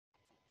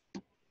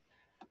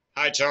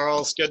Hi,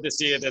 Charles. Good to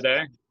see you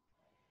today.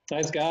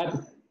 Hi,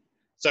 Scott.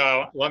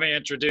 So let me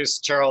introduce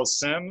Charles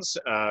Sims,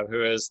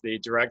 who is the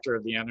director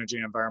of the Energy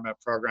and Environment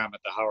Program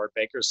at the Howard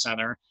Baker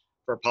Center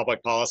for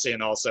Public Policy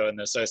and also an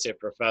associate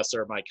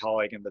professor, my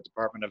colleague in the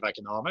Department of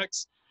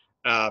Economics.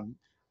 Um,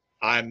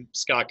 I'm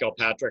Scott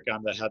Gilpatric.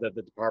 I'm the head of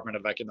the Department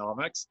of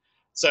Economics.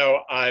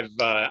 So I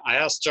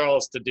asked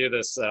Charles to do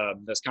this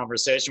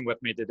conversation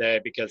with me today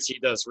because he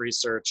does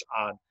research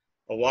on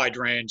a wide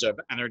range of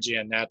energy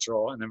and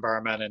natural and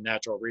environment and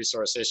natural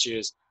resource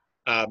issues,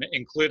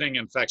 including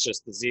infectious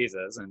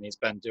diseases. And he's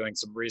been doing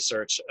some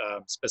research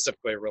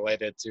specifically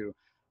related to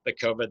the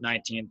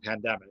COVID-19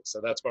 pandemic.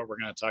 So that's what we're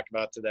going to talk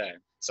about today.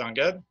 Sound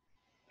good?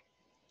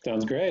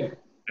 Sounds great.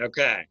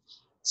 Okay.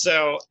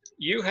 So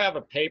you have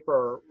a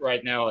paper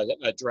right now,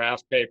 a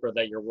draft paper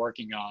that you're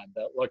working on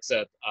that looks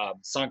at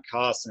sunk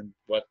costs and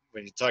when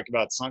you talk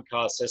about sunk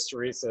cost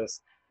hysteresis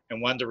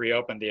and when to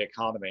reopen the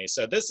economy.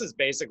 So this is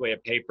basically a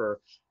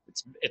paper,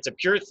 it's a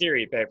pure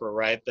theory paper,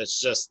 right? That's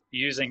just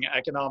using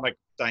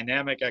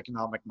dynamic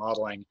economic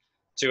modeling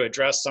to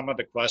address some of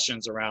the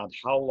questions around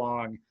how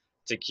long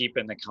to keep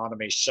an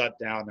economy shut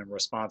down in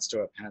response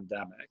to a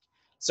pandemic.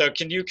 So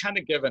can you kind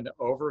of give an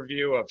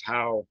overview of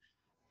how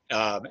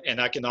an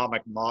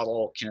economic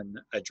model can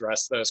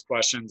address those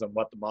questions and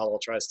what the model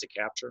tries to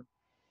capture?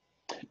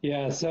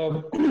 Yeah,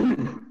 so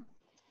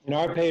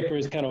our paper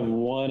is kind of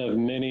one of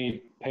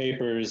many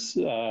papers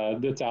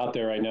that's out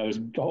there right now. There's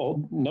a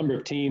whole number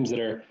of teams that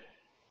are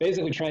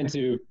basically trying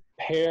to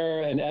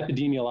pair an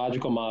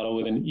epidemiological model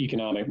with an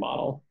economic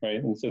model,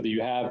 right? And so that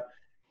you have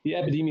the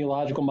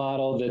epidemiological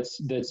model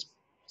that's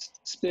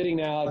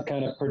spitting out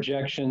kind of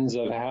projections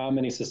of how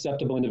many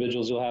susceptible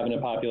individuals you'll have in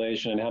a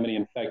population and how many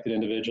infected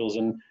individuals.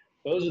 And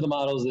those are the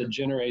models that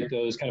generate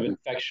those kind of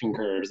infection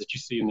curves that you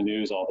see in the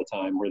news all the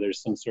time, where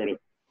there's some sort of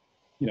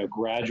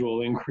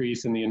gradual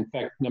increase in the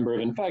number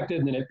of infected,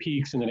 and then it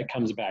peaks and then it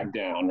comes back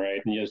down,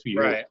 right? And you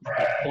Right.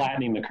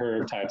 flattening the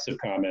curve types of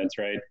comments,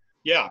 right?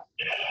 Yeah.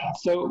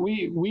 So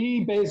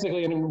we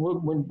basically, and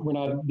we're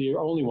not the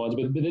only ones,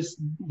 but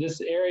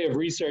this area of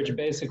research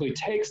basically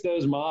takes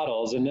those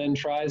models and then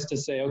tries to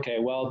say, okay,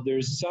 well,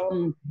 there's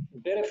some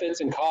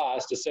benefits and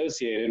cost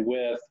associated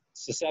with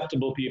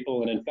susceptible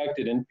people and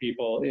infected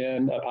people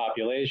in a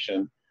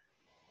population.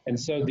 And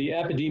so the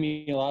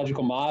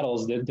epidemiological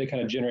models that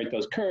kind of generate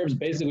those curves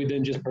basically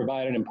then just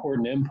provide an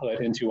important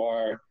input into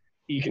our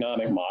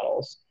economic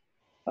models.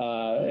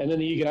 And then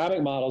the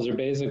economic models are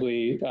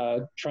basically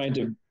trying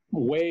to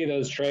weigh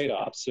those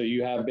trade-offs. So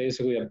you have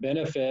basically a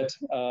benefit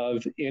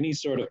of any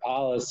sort of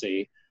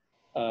policy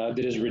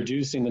that is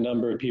reducing the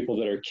number of people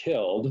that are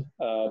killed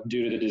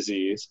due to the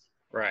disease.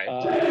 Right.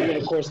 And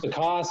of course, the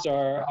costs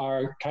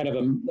are kind of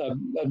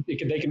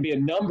they can be a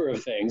number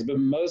of things, but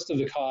most of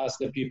the costs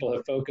that people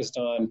have focused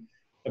on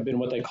have been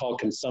what they call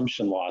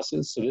consumption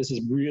losses. So this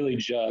is really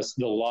just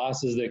the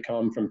losses that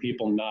come from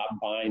people not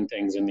buying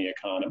things in the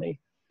economy.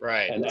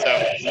 Right. And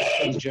that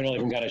comes generally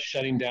from kind of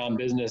shutting down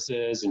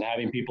businesses and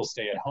having people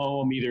stay at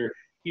home, either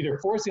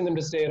forcing them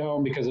to stay at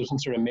home because of some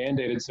sort of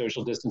mandated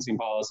social distancing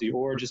policy,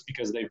 or just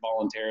because they've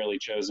voluntarily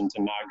chosen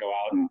to not go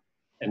out and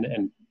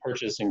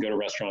purchase and go to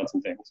restaurants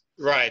and things.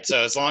 Right.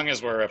 So as long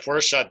as if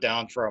we're shut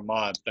down for a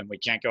month, then we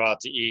can't go out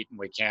to eat and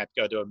we can't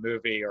go to a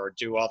movie or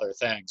do other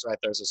things, right?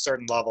 There's a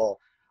certain level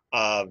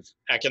of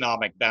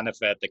economic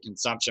benefit, the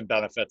consumption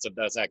benefits of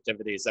those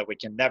activities that we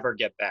can never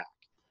get back,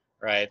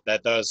 right?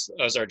 That those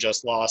are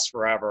just lost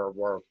forever.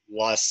 We're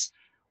less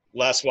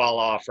well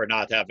off for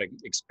not having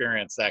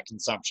experienced that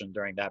consumption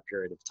during that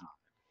period of time.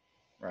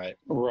 Right.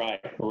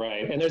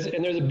 Right. And there's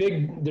a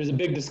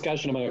big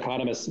discussion among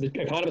economists.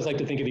 Economists like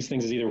to think of these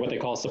things as either what they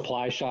call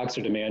supply shocks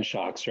or demand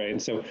shocks, right? And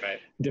so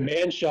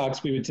demand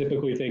shocks we would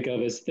typically think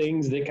of as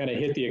things that kind of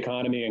hit the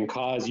economy and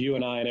cause you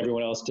and I and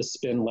everyone else to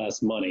spend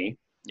less money.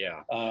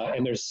 Yeah.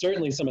 And there's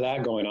certainly some of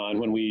that going on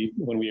when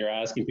we are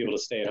asking people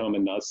to stay at home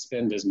and not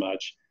spend as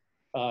much.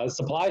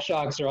 Supply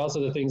shocks are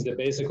also the things that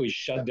basically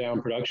shut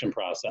down production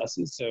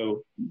processes.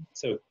 So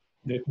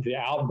the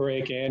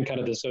outbreak and kind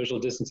of the social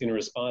distancing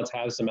response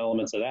have some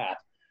elements of that.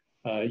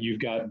 You've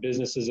got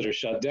businesses that are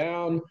shut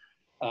down.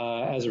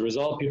 As a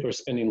result, people are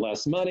spending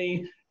less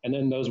money. And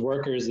then those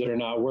workers that are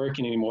not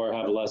working anymore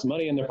have less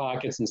money in their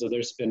pockets. And so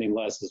they're spending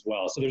less as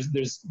well. So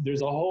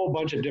there's a whole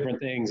bunch of different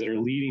things that are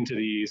leading to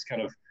these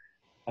kind of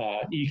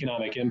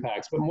economic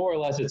impacts. But more or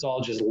less, it's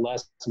all just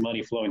less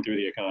money flowing through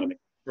the economy.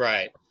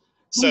 Right.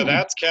 So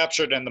that's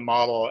captured in the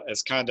model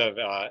as kind of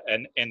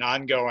an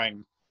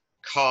ongoing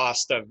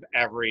cost of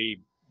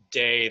every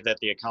day that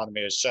the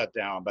economy is shut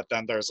down. But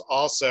then there's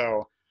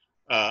also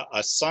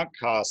a sunk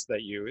cost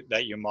that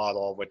you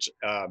model, which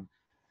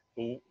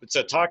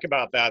so talk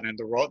about that and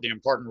the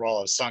important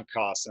role of sunk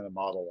costs in a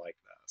model like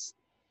this.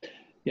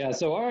 Yeah,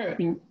 so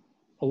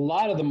a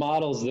lot of the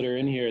models that are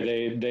in here,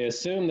 they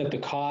assume that the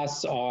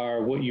costs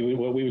are what we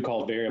would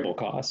call variable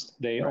costs.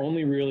 They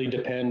only really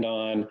depend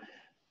on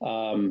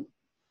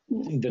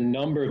the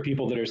number of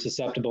people that are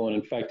susceptible and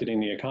infected in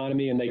the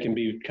economy, and they can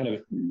be kind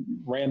of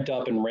ramped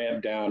up and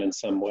ramped down in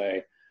some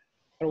way.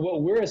 And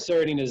what we're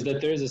asserting is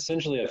that there's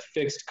essentially a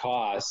fixed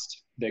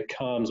cost that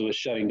comes with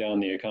shutting down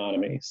the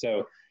economy.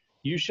 So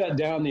you shut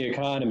down the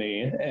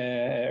economy,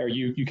 or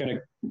you kind of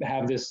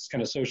have this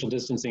kind of social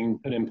distancing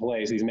put in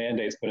place, these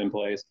mandates put in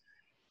place,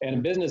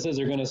 and businesses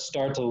are going to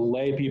start to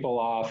lay people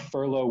off,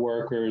 furlough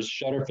workers,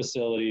 shutter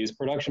facilities,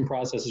 production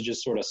processes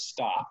just sort of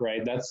stop,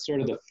 right? That's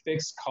sort of the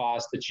fixed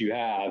cost that you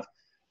have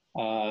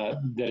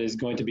that is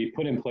going to be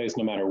put in place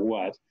no matter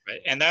what.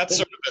 Right. And that's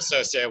sort of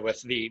associated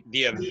with the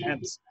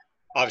event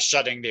of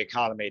shutting the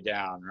economy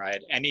down,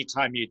 right?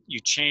 Anytime you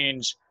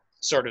change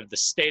sort of the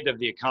state of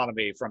the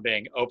economy from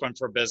being open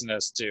for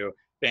business to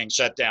being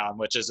shut down,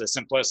 which is a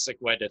simplistic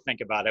way to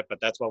think about it, but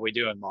that's what we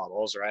do in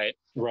models, right?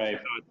 Right.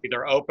 So it's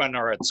either open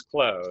or it's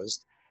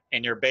closed.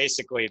 And you're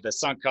basically, the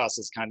sunk cost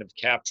is kind of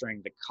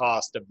capturing the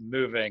cost of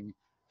moving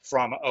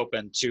from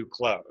open to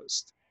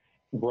closed.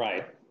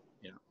 Right.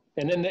 Yeah.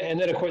 And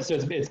then of course,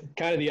 it's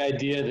kind of the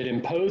idea that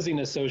imposing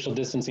a social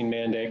distancing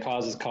mandate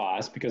causes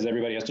cost because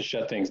everybody has to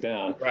shut things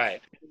down.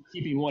 Right.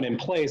 Keeping one in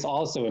place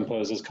also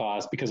imposes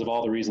cost because of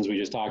all the reasons we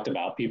just talked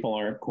about. People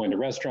aren't going to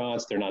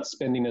restaurants, they're not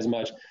spending as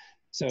much.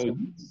 So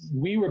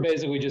we were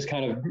basically just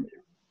kind of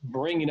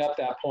bringing up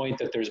that point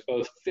that there's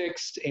both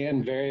fixed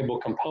and variable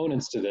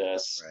components to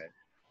this. Right.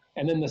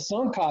 And then the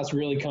sunk cost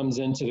really comes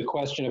into the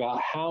question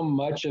about how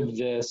much of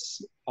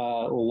this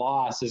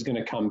loss is going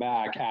to come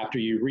back after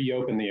you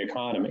reopen the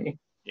economy.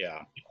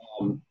 Yeah.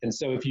 And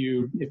so if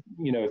you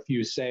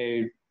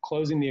say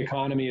closing the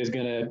economy is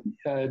going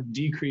to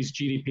decrease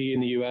GDP in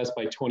the US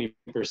by 20%,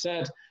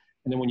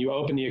 and then when you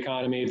open the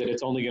economy that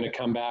it's only going to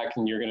come back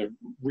and you're going to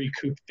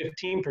recoup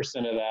 15%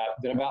 of that,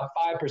 then about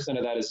 5%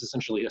 of that is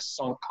essentially a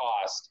sunk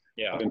cost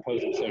of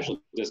imposing social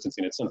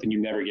distancing. It's something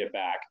you never get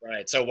back.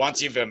 Right. So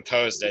once you've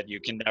imposed it, you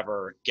can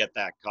never get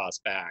that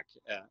cost back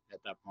at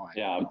that point.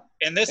 Yeah.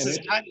 And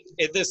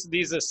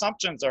these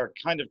assumptions are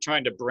kind of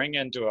trying to bring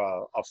into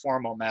a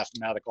formal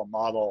mathematical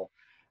model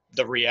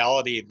the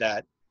reality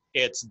that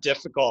it's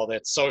difficult,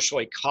 it's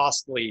socially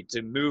costly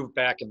to move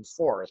back and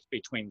forth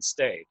between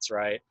states,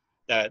 right?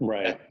 That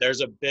there's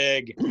a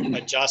big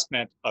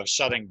adjustment of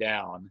shutting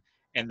down.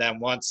 And then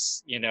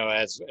once,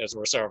 as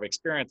we're sort of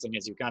experiencing,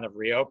 as you kind of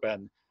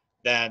reopen,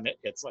 then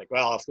it's like,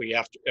 well, if we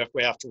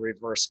have to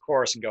reverse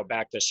course and go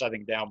back to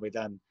shutting down, we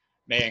then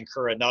may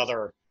incur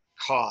another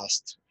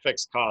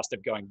fixed cost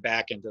of going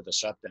back into the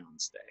shutdown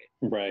state.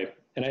 Right.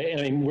 And I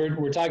mean,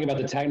 we're talking about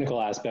the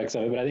technical aspects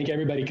of it, but I think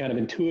everybody kind of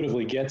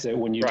intuitively gets it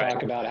when you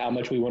talk about how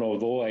much we want to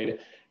avoid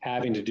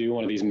having to do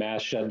one of these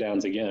mass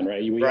shutdowns again,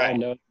 right? We all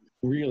know it's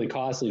really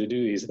costly to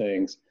do these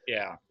things.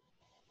 Yeah.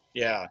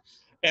 Yeah.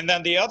 And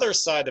then the other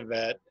side of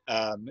it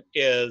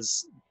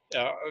is,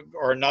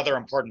 or another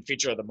important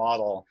feature of the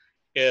model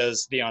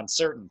is the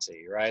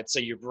uncertainty, right? So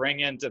you bring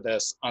into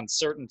this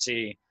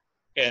uncertainty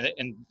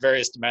in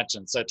various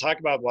dimensions. So talk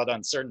about what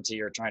uncertainty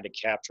you're trying to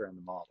capture in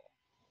the model.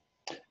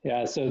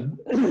 Yeah, so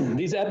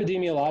these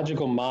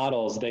epidemiological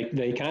models,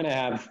 they kind of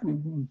have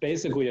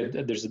basically,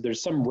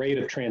 there's some rate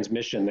of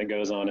transmission that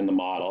goes on in the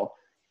model.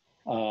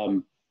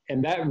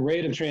 And that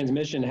rate of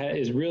transmission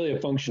is really a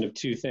function of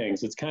two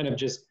things. It's kind of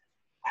just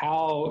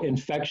how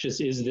infectious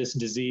is this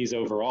disease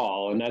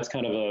overall? And that's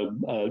kind of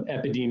a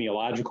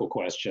epidemiological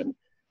question.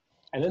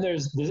 And then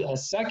there's a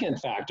second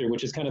factor,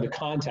 which is kind of the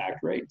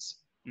contact rates.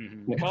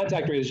 Mm-hmm. The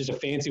contact rate is just a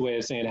fancy way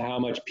of saying how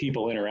much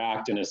people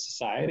interact in a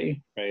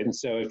society, right? And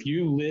so if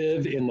you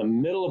live in the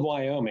middle of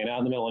Wyoming, out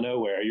in the middle of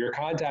nowhere, your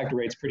contact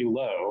rate's pretty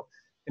low.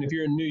 And if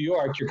you're in New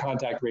York, your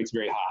contact rate's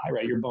very high,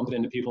 right? You're bumping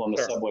into people on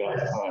the subway all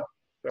the time.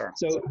 Sure.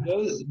 So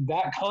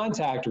that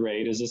contact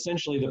rate is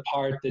essentially the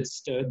part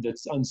that's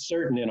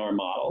uncertain in our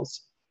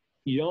models.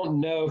 You don't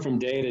know from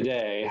day to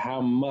day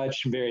how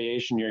much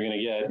variation you're going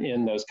to get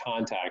in those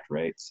contact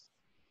rates.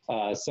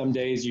 Some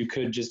days you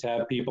could just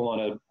have people on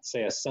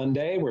a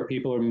Sunday where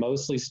people are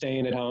mostly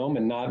staying at home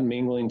and not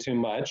mingling too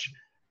much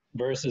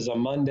versus a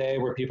Monday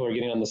where people are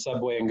getting on the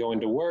subway and going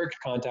to work,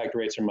 contact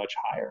rates are much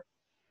higher.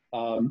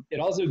 It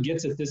also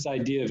gets at this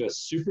idea of a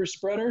super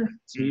spreader.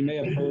 So you may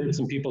have heard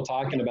some people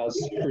talking about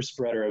super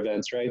spreader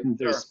events, right? And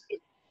there's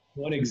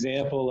one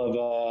example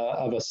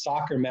of a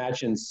soccer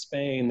match in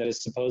Spain that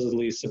is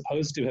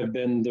supposed to have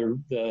been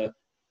the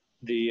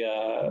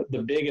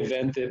big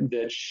event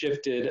that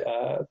shifted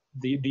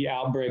the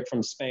outbreak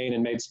from Spain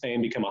and made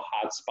Spain become a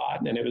hot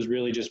spot. And it was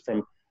really just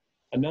from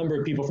a number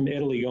of people from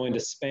Italy going to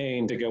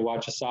Spain to go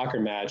watch a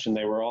soccer match, and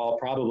they were all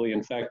probably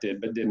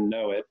infected but didn't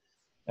know it.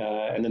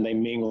 And then they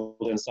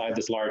mingled inside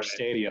this large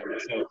stadium.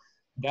 So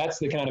that's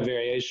the kind of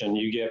variation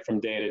you get from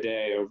day to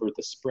day over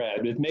the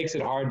spread. It makes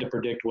it hard to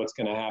predict what's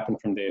going to happen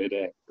from day to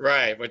day.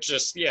 Right, which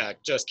just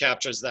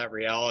captures that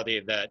reality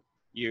that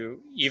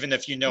even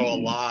if you know a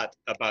lot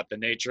about the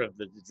nature of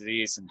the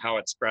disease and how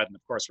it spread, and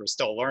of course we're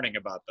still learning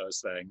about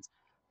those things,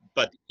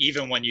 but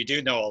even when you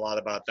do know a lot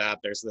about that,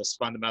 there's this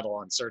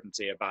fundamental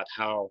uncertainty about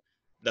how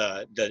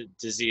the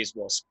disease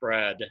will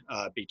spread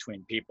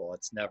between people.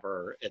 It's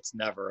never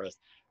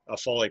a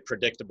fully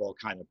predictable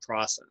kind of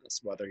process,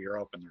 whether you're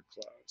open or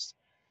closed.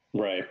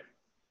 Right.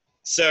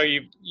 So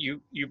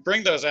you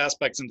bring those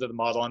aspects into the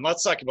model, and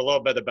let's talk a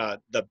little bit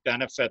about the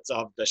benefits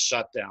of the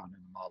shutdown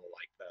in a model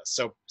like this.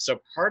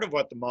 So part of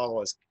what the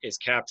model is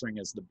capturing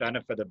is the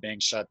benefit of being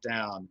shut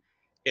down,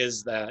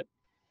 is the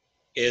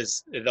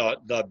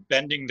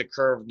bending the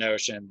curve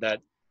notion that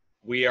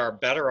we are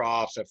better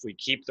off if we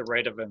keep the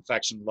rate of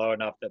infection low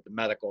enough that the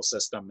medical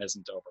system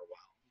isn't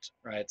overwhelmed,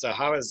 right? So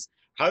how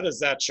does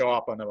that show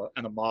up on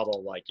a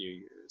model like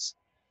you use?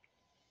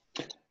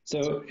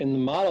 So in the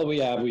model we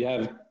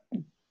have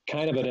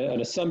kind of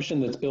an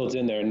assumption that's built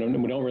in there,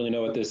 and we don't really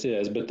know what this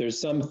is, but there's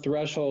some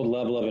threshold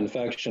level of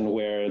infection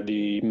where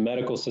the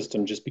medical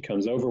system just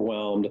becomes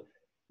overwhelmed,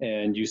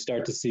 and you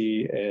start to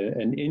see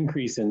an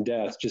increase in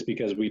deaths just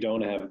because we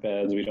don't have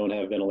beds, we don't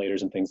have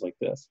ventilators and things like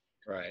this.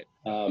 Right.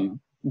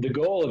 The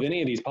goal of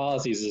any of these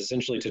policies is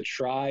essentially to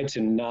try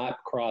to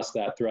not cross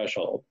that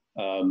threshold,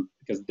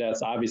 because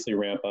deaths obviously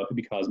ramp up and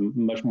become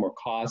much more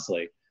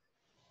costly.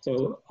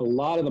 So a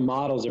lot of the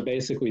models are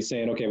basically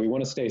saying, okay, we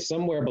want to stay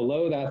somewhere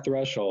below that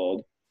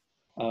threshold.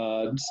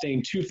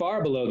 Staying too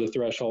far below the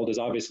threshold is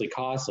obviously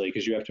costly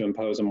because you have to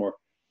impose a more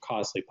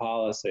costly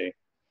policy.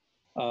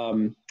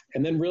 And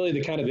then really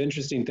the kind of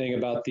interesting thing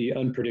about the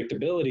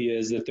unpredictability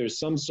is that there's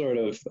some sort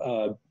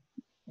of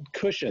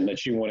cushion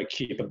that you want to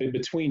keep a bit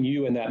between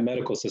you and that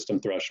medical system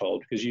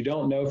threshold, because you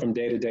don't know from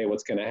day to day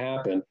what's going to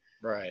happen.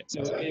 Right.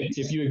 So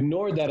if you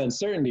ignored that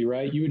uncertainty,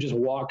 right, you would just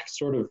walk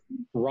sort of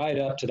right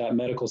up to that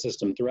medical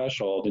system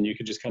threshold, and you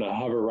could just kind of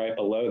hover right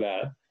below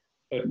that.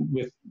 But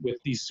with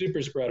these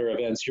super spreader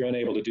events, you're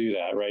unable to do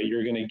that, right?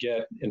 You're going to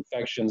get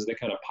infections that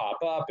kind of pop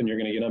up, and you're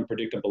going to get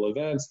unpredictable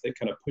events that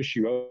kind of push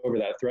you over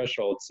that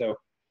threshold. So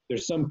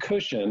there's some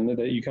cushion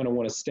that you kind of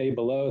want to stay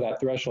below that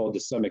threshold to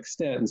some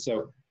extent. And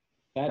so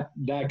that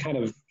kind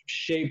of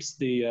shapes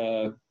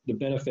the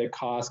benefit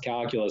cost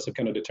calculus of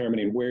kind of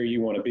determining where you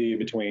want to be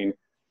between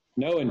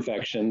no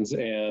infections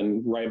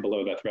and right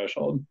below that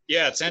threshold.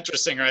 Yeah, it's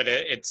interesting, right?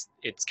 It's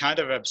kind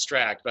of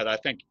abstract, but I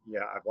think,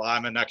 yeah, well,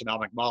 I'm an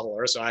economic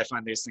modeler, so I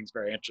find these things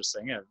very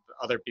interesting, and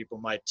other people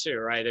might too,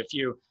 right? If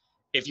you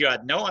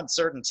had no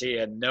uncertainty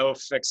and no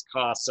fixed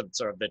costs of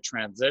sort of the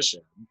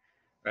transition,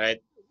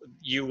 right,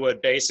 you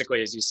would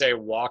basically, as you say,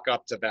 walk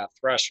up to that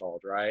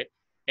threshold, right?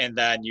 And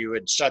then you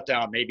would shut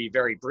down maybe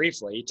very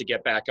briefly to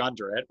get back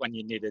under it when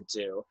you needed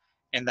to,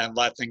 and then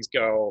let things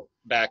go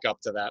back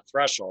up to that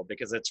threshold,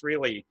 because it's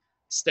really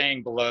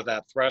staying below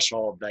that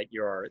threshold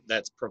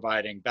that's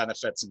providing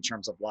benefits in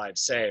terms of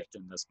lives saved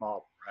in this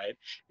model, right?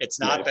 It's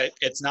not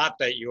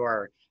that you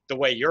are, the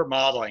way you're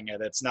modeling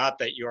it, it's not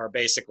that you are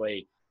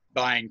basically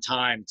buying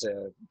time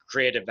to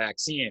create a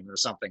vaccine or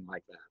something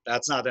like that.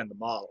 That's not in the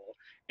model.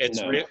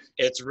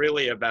 It's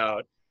really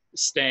about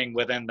staying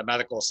within the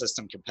medical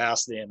system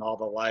capacity and all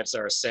the lives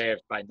that are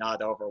saved by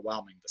not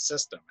overwhelming the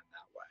system in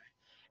that way.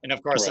 And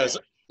of course,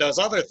 those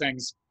other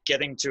things,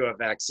 getting to a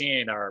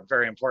vaccine, are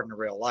very important in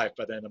real life,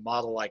 but in a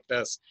model like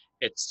this,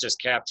 it's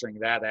just capturing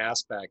that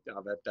aspect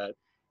of it, that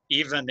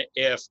even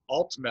if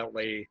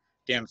ultimately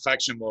the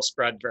infection will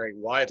spread very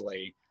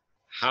widely,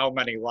 how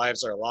many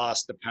lives are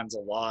lost depends a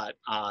lot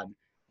on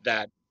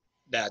that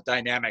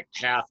dynamic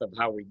path of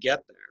how we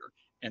get there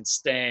and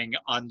staying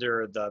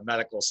under the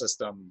medical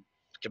system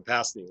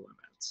capacity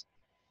limits.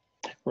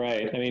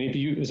 Right. I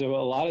mean, so a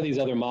lot of these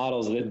other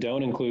models that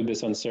don't include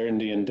this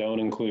uncertainty and don't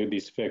include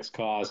these fixed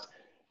costs,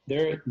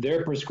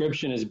 their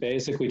prescription is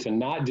basically to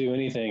not do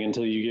anything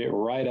until you get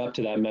right up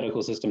to that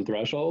medical system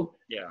threshold.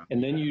 Yeah.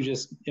 And then you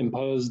just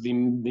impose the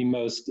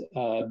most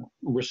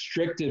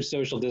restrictive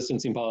social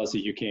distancing policy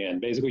you can.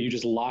 Basically, you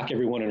just lock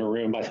everyone in a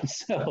room by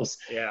themselves.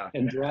 Yeah.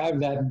 And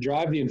drive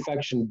the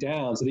infection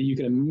down so that you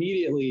can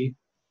immediately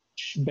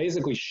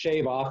basically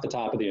shave off the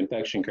top of the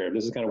infection curve.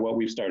 This is kind of what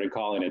we've started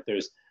calling it.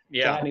 There's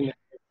flattening.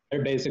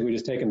 They're basically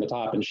just taking the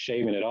top and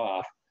shaving it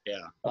off.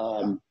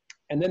 Yeah.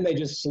 And then they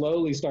just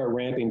slowly start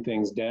ramping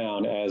things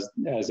down as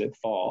it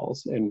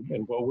falls. And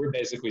what we're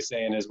basically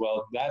saying is,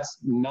 well, that's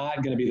not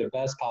going to be the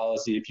best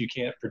policy if you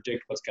can't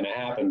predict what's going to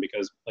happen,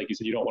 because, like you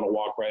said, you don't want to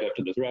walk right up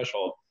to the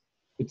threshold.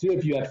 But two,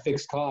 if you have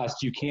fixed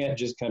costs, you can't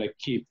just kind of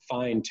keep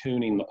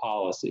fine-tuning the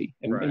policy.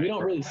 And we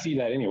don't really see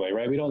that anyway,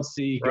 right? We don't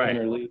see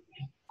Governor Lee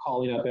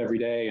calling up every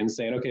day and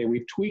saying, okay,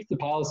 we've tweaked the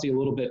policy a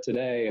little bit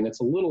today, and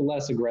it's a little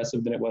less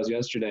aggressive than it was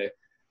yesterday,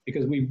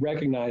 because we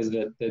recognize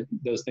that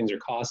those things are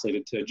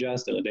costly to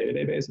adjust on a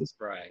day-to-day basis.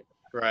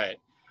 Right.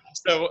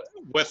 So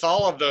with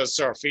all of those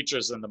sort of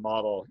features in the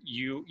model,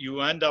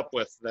 you end up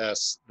with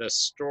this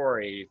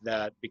story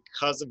that,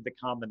 because of the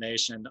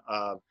combination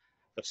of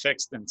the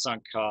fixed and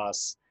sunk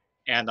costs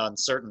and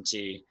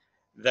uncertainty,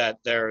 that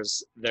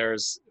there's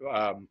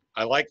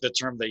I like the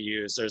term they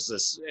use, there's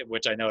this,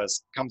 which I know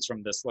comes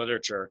from this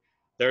literature,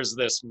 there's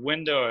this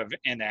window of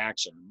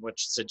inaction,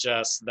 which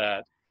suggests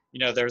that, you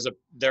know, there's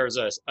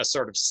a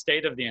sort of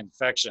state of the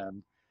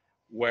infection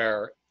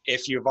where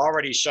if you've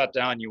already shut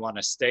down, you want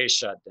to stay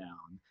shut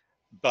down,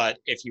 but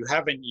if you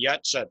haven't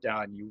yet shut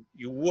down,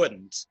 you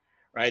wouldn't,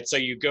 right? So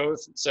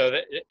so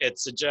that it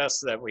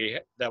suggests that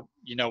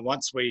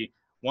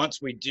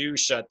once we do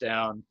shut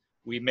down,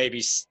 we maybe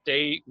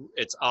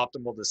it's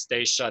optimal to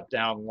stay shut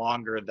down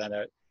longer than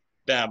it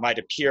might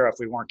appear if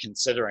we weren't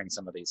considering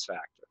some of these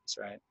factors,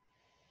 right?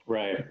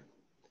 Right.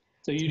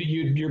 So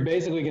you're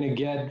basically going to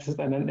get,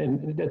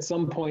 and at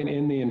some point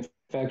in the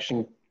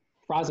infection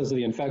process of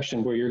the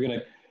infection, where you're going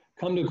to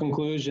come to a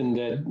conclusion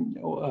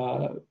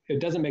that it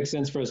doesn't make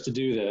sense for us to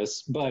do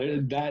this,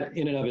 but that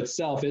in and of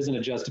itself isn't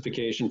a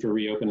justification for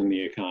reopening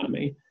the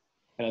economy.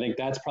 And I think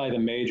that's probably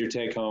the major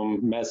take-home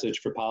message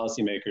for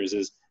policymakers.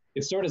 Is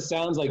it sort of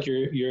sounds like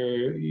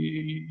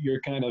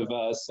you're kind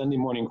of Sunday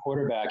morning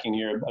quarterbacking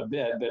here a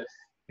bit, but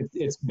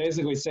it's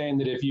basically saying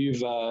that if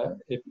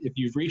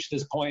you've reached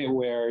this point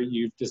where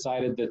you've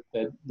decided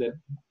that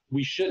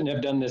we shouldn't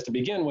have done this to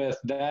begin with,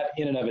 that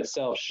in and of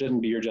itself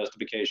shouldn't be your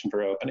justification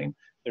for opening.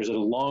 There's a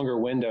longer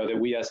window that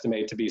we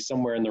estimate to be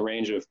somewhere in the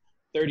range of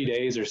 30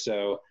 days or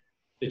so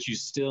that you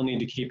still need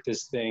to keep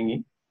this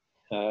thing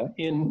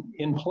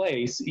in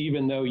place,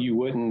 even though you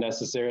wouldn't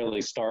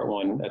necessarily start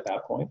one at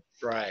that point.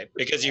 Right,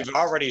 because you've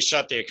already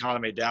shut the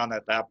economy down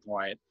at that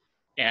point.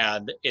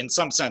 And in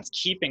some sense,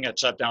 keeping it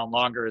shut down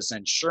longer is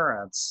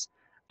insurance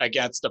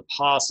against a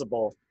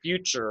possible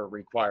future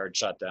required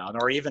shutdown,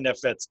 or even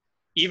if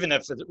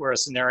it were a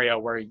scenario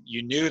where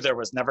you knew there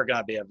was never going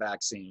to be a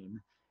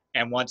vaccine,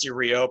 and once you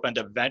reopened,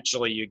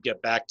 eventually you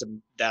get back to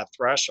that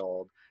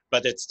threshold,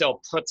 but it still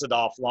puts it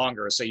off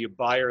longer. So you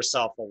buy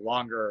yourself a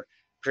longer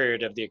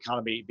period of the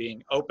economy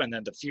being open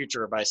in the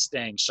future by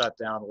staying shut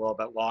down a little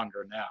bit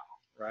longer now,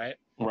 right?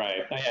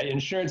 Right.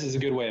 Insurance is a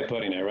good way of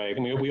putting it, right? I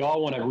mean, we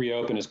all want to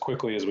reopen as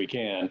quickly as we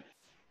can.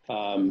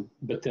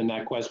 But then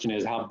that question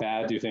is, how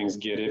bad do things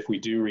get if we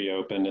do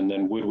reopen? And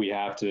then would we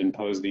have to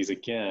impose these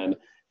again?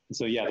 And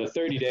so, yeah, the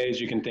 30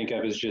 days you can think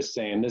of as just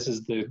saying, this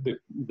is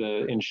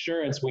the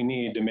insurance we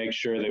need to make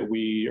sure that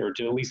or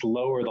to at least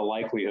lower the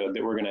likelihood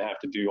that we're going to have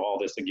to do all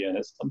this again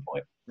at some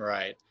point.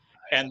 Right.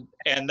 And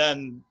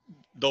then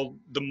the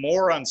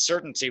more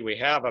uncertainty we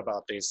have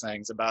about these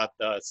things, about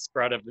the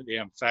spread of the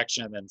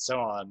infection and so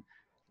on,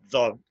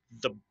 the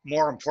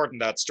more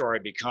important that story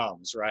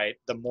becomes, right?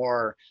 The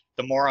more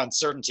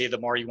uncertainty, the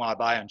more you want to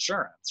buy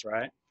insurance,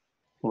 right?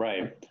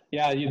 Right.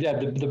 Yeah.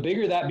 The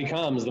bigger that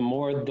becomes, the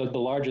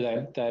larger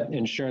that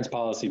insurance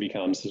policy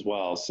becomes as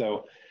well.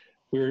 So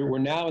we're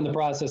now in the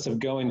process of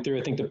going through.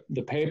 I think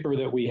the paper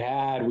that we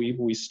had,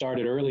 we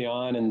started early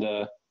on in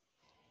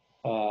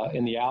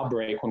the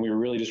outbreak when we were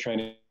really just trying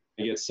to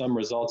get some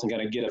results and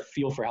kind of get a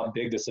feel for how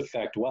big this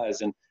effect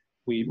was. And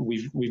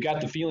we've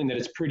got the feeling that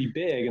it's pretty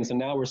big. And so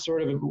now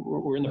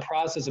we're in the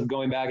process of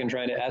going back and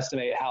trying to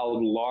estimate how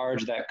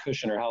large that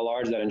cushion or how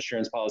large that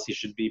insurance policy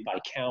should be by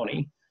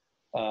county.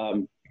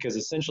 Because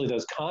essentially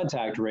those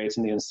contact rates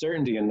and the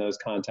uncertainty in those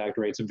contact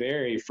rates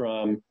vary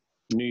from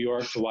New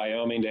York to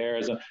Wyoming to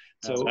Arizona.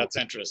 So that's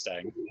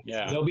interesting.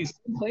 Yeah. There'll be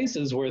some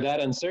places where that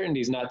uncertainty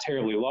is not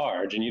terribly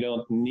large and you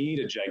don't need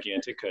a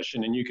gigantic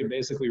cushion and you could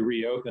basically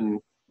reopen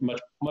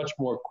much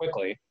more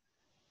quickly.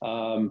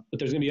 But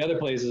there's going to be other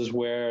places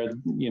where,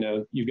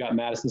 you've got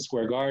Madison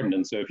Square Garden.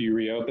 And so if you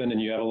reopen and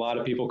you have a lot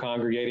of people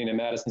congregating in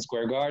Madison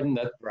Square Garden,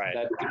 that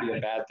could be a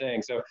bad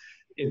thing. So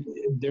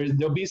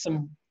there'll be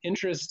some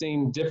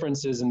interesting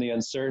differences in the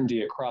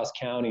uncertainty across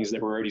counties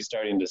that we're already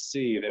starting to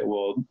see that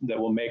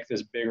will make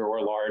this bigger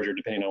or larger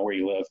depending on where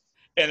you live.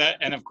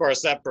 And of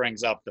course that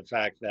brings up the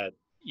fact that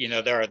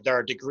there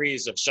are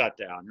degrees of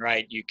shutdown,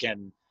 right? You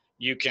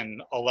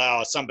can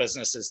allow some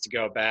businesses to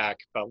go back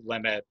but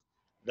limit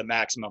the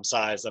maximum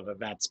size of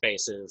event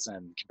spaces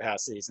and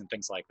capacities and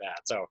things like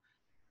that. So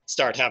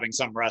start having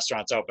some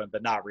restaurants open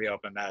but not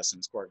reopen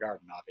Madison Square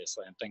Garden,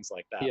 obviously, and things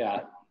like that. Yeah.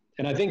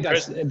 And I think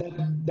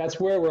that's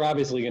where we're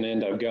obviously going to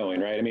end up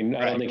going, right? I mean,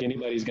 I don't think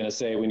anybody's going to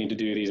say we need to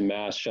do these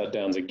mass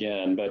shutdowns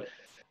again, but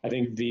I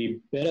think the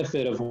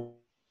benefit of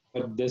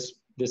what this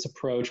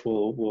approach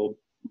will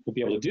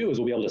be able to do is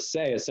we'll be able to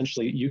say,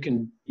 essentially, you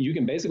can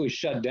basically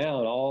shut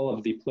down all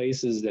of the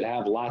places that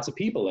have lots of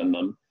people in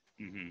them.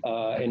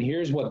 Mm-hmm. And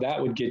here's what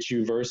that would get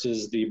you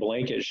versus the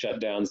blanket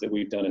shutdowns that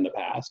we've done in the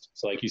past.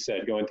 So like you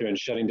said, going through and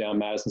shutting down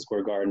Madison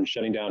Square Garden,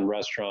 shutting down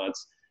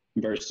restaurants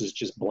versus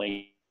just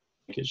blanket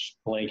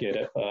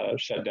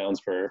shutdowns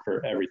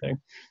for everything.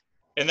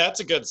 And that's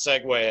a good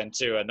segue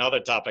into another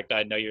topic that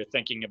I know you're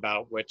thinking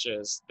about, which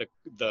is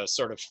the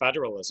sort of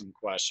federalism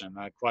question,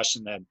 a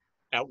question that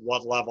at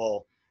what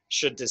level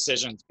should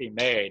decisions be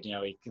made?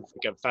 You can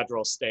think of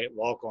federal, state,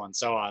 local, and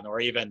so on, or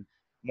even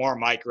more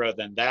micro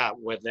than that.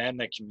 Within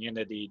the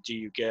community, do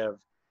you give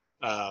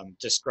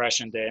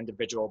discretion to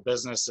individual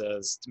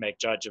businesses to make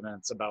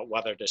judgments about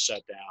whether to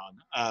shut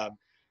down?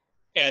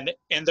 And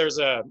there's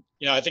I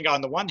think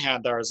on the one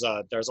hand, there's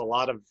a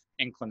lot of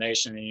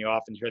inclination, and you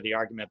often hear the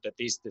argument that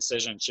these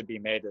decisions should be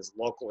made as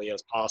locally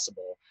as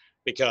possible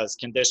because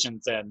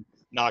conditions in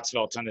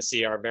Knoxville,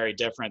 Tennessee are very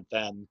different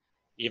than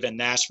even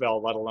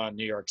Nashville, let alone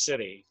New York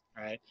City,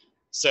 right?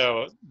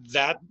 So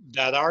that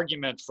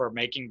argument for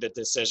making the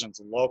decisions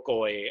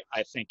locally,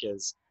 I think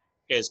is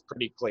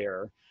pretty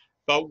clear.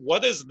 But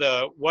what is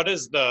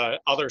the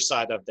other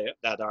side of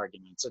that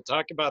argument? So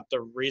talk about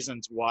the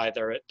reasons why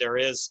there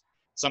is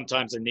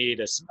sometimes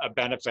a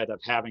benefit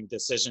of having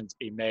decisions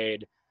be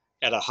made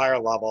at a higher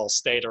level,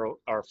 state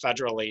or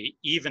federally,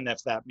 even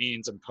if that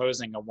means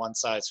imposing a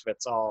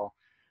one-size-fits-all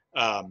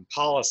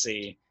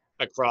policy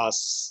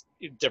across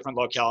different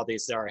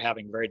localities that are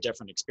having very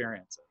different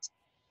experiences.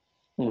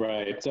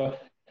 Right. So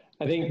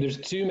I think there's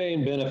two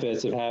main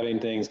benefits of having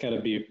things kind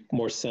of be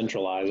more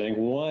centralized. I think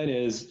one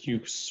is you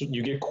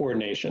get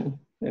coordination,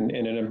 and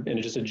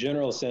in just a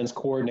general sense,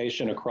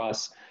 coordination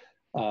across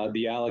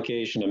the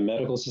allocation of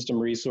medical system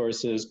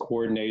resources,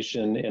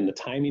 coordination in the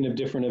timing of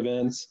different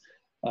events.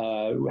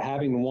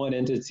 Having one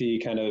entity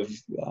kind of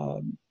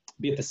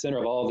be at the center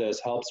of all this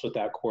helps with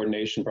that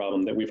coordination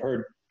problem that we've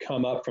heard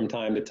come up from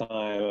time to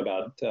time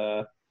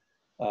about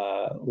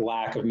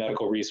lack of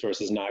medical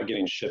resources not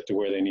getting shipped to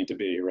where they need to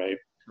be, right?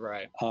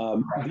 Right.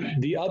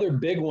 The other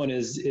big one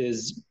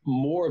is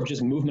more of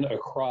just movement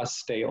across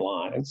state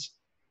lines.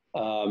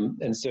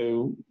 And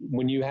so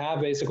when you have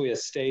basically a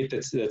state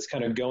that's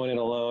kind of going it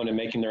alone and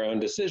making their own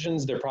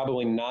decisions, they're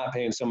probably not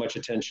paying so much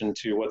attention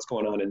to what's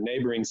going on in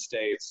neighboring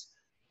states,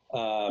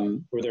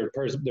 or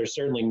they're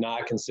certainly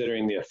not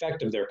considering the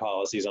effect of their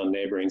policies on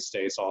neighboring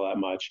states all that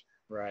much.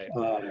 Right.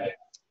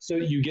 So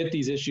you get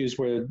these issues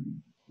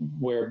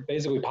where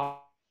basically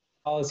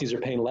policies are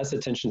paying less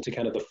attention to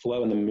kind of the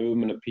flow and the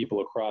movement of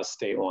people across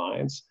state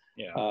lines.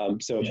 Yeah.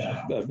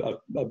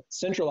 A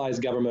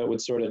centralized government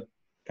would sort of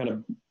kind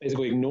of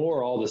basically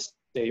ignore all the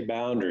state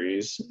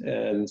boundaries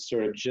and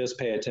sort of just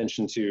pay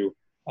attention to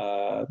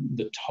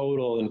the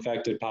total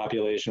infected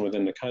population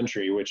within the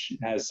country, which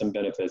has some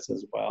benefits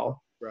as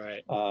well.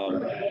 Right.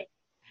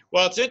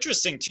 Well, it's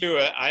interesting too.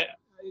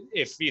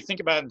 If you think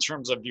about it in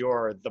terms of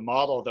the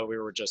model that we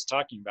were just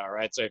talking about,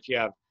 right? So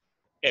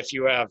if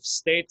you have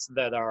states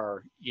that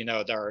are,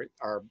 that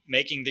are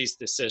making these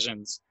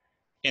decisions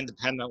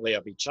independently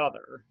of each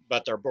other,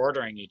 but they're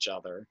bordering each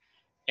other,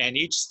 and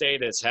each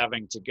state is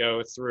having to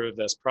go through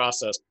this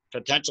process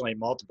potentially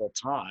multiple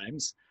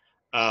times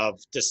of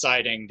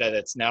deciding that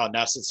it's now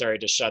necessary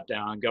to shut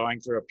down,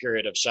 going through a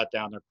period of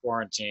shutdown or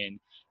quarantine,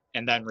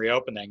 and then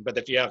reopening. But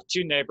if you have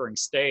two neighboring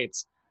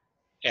states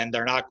and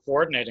they're not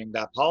coordinating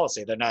that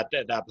policy,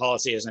 that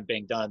policy isn't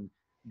being done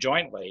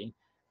jointly,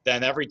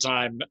 then every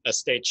time a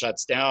state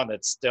shuts down,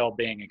 it's still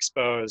being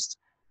exposed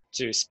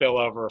to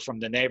spillover from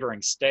the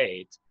neighboring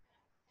state.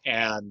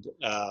 And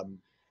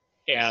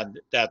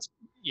that's,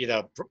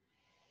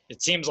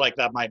 it seems like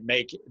that might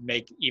make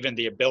even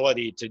the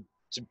ability to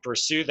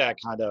pursue that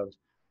kind of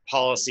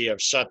policy of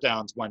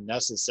shutdowns when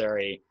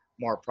necessary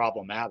more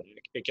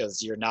problematic,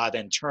 because you're not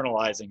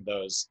internalizing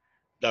those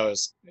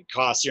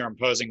costs you're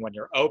imposing when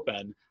you're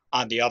open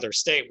on the other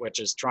state, which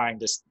is trying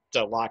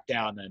to lock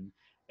down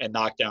and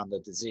knock down the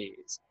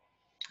disease.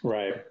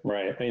 Right.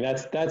 I mean,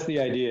 that's the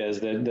idea, is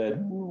that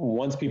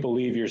once people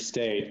leave your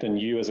state, then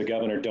you as a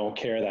governor don't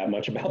care that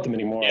much about them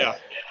anymore. Yeah.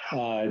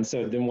 And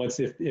so then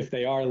if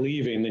they are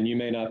leaving, then you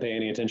may not pay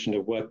any attention to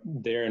what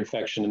their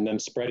infection and them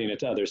spreading it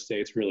to other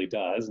states really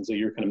does. And so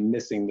you're kind of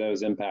missing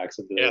those impacts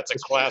of the. Yeah, it's a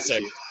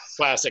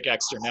classic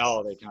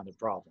externality kind of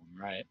problem,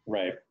 right?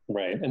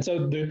 Right. And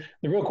so the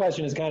real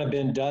question has kind of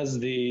been, does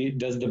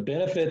the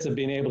benefits of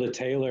being able to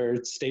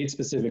tailor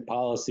state-specific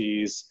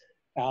policies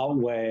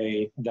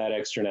outweigh that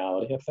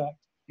externality effect?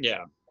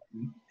 Yeah.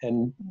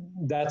 And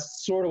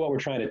that's sort of what we're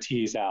trying to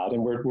tease out.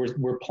 And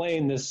we're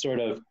playing this sort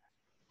of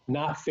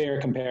not fair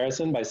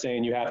comparison by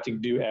saying you have to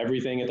do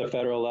everything at the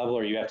federal level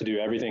or you have to do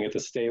everything at the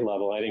state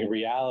level. I think in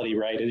reality,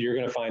 right, you're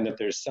going to find that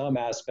there's some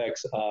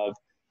aspects of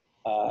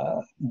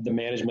the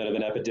management of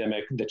an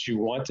epidemic that you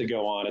want to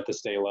go on at the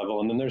state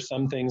level, and then there's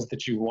some things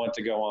that you want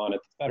to go on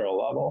at the federal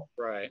level.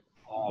 Right.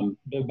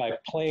 But by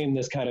playing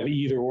this kind of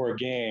either or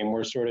game,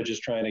 we're sort of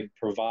just trying to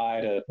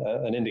provide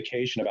an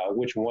indication about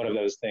which one of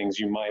those things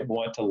you might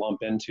want to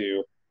lump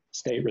into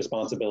state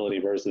responsibility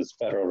versus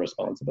federal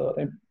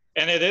responsibility.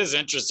 And it is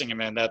interesting, I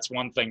mean, that's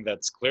one thing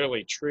that's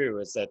clearly true,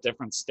 is that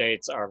different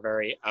states are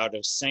very out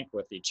of sync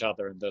with each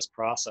other in this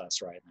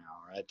process right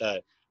now,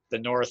 right? The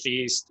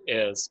Northeast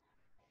is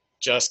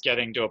just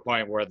getting to a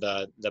point where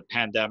the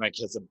pandemic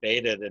has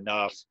abated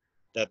enough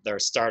that they're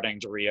starting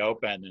to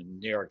reopen in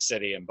New York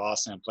City and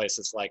Boston and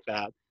places like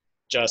that,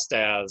 just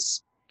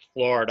as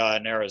Florida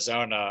and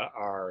Arizona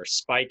are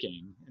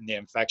spiking in the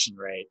infection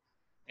rate.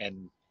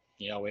 And,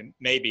 we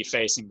may be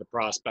facing the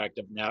prospect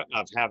of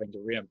having to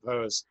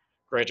reimpose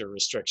greater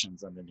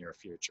restrictions in the near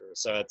future.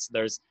 So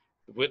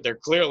there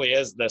clearly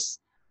is this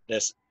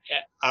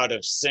out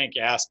of sync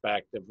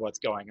aspect of what's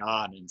going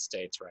on in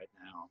states right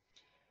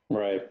now.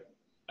 Right.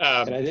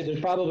 And I think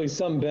there's probably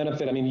some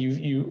benefit. I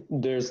mean,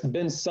 there's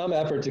been some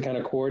effort to kind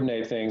of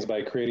coordinate things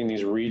by creating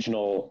these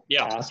regional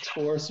task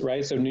force,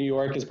 right? So New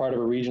York is part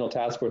of a regional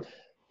task force,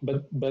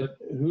 but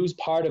who's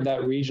part of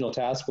that regional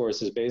task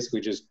force is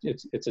basically just,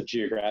 it's a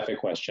geographic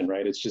question,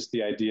 right? It's just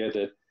the idea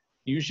that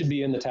you should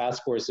be in the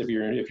task force if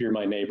you're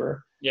my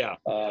neighbor. Yeah.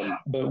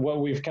 But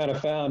what we've kind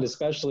of found,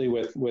 especially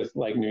with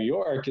like New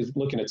York, is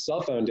looking at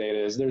cell phone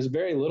data, is there's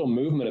very little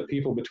movement of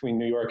people between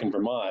New York and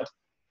Vermont.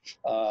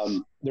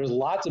 There's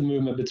lots of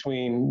movement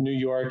between New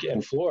York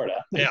and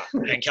Florida. Yeah,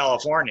 and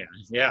California.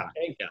 Yeah.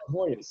 And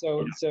California.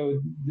 So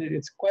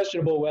it's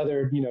questionable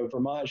whether,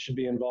 Vermont should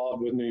be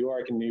involved with New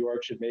York, and New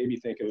York should maybe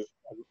think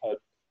of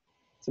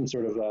some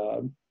sort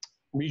of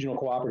regional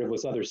cooperative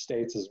with other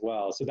states as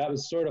well. So that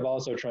was sort of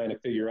also trying to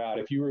figure out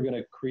if you were going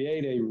to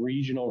create a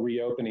regional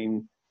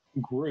reopening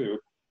group,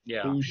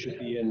 who should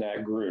be in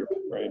that group,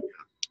 right?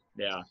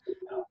 Yeah.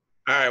 All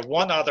right.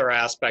 One other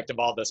aspect of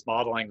all this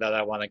modeling that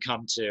I want to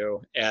come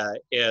to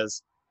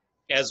is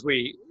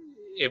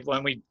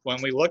when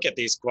we look at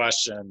these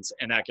questions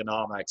in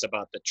economics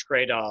about the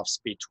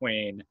trade-offs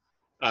between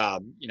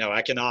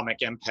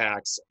economic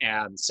impacts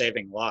and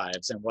saving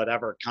lives in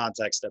whatever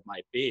context it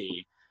might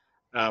be,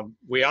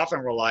 we often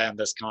rely on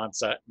this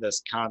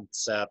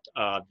concept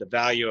of the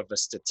value of a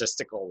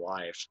statistical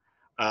life,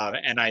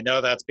 and I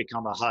know that's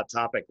become a hot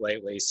topic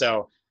lately.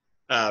 So,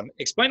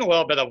 explain a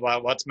little bit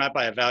about what's meant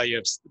by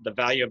the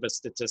value of a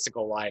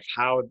statistical life,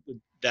 how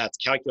that's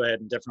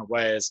calculated in different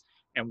ways,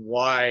 and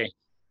why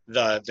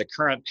the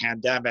current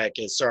pandemic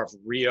is sort of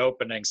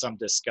reopening some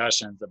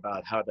discussions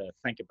about how to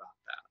think about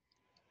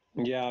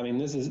that. Yeah, I mean,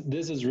 this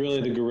is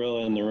really the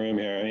gorilla in the room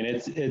here. I mean,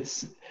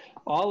 it's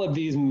all of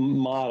these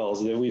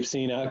models that we've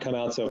seen come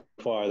out so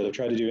far that have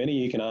tried to do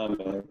any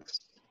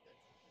economics.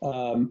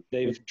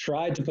 They've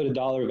tried to put a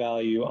dollar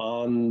value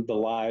on the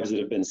lives that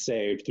have been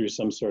saved through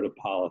some sort of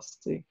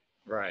policy.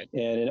 Right.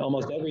 And in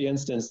almost every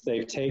instance,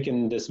 they've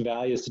taken this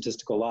value of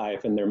statistical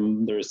life and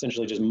they're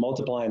essentially just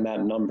multiplying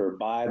that number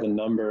by the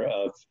number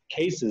of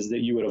cases that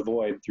you would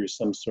avoid through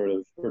some sort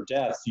of, or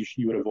deaths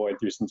you would avoid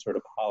through some sort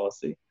of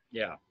policy.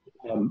 Yeah.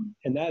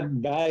 And that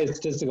value of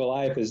statistical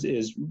life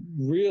is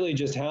really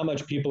just how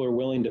much people are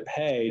willing to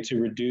pay to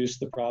reduce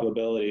the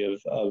probability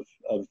of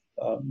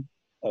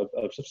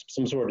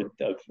some sort of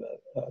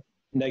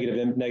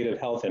negative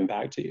health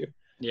impact to you.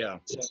 Yeah.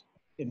 So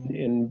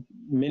in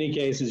many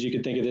cases, you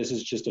could think of this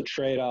as just a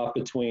trade-off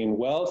between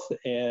wealth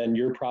and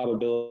your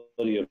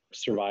probability of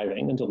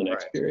surviving until the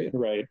next period,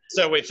 right?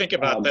 So we think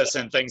about this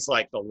in things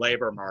like the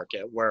labor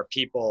market, where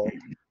people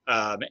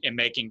in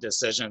making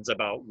decisions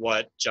about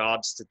what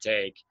jobs to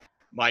take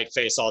might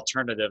face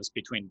alternatives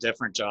between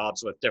different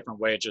jobs with different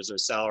wages or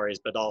salaries,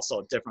 but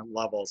also different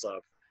levels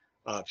of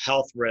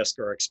health risk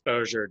or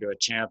exposure to a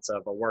chance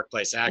of a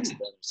workplace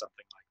accident or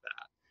something like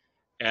that.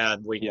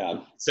 And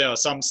so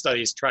some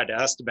studies try to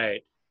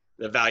estimate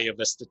the value of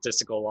a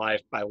statistical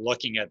life by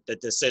looking at the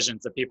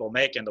decisions that people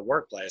make in the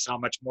workplace. How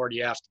much more do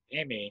you have to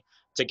pay me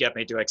to get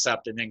me to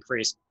accept an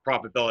increased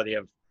probability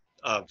of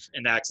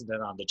an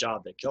accident on the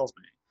job that kills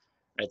me?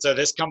 Right. So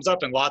this comes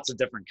up in lots of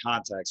different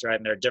contexts, right?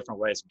 And there are different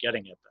ways of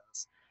getting at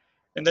this.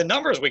 And the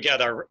numbers we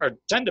get are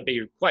tend to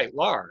be quite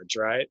large,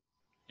 right?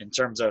 In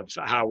terms of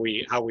how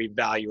we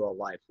value a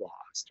life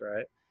lost,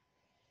 right?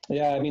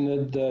 Yeah, I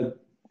mean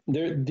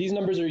these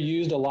numbers are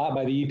used a lot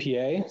by the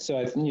EPA. So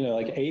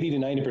like 80 to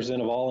 90%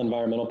 of all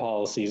environmental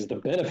policies, the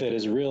benefit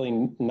is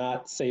really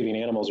not saving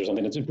animals or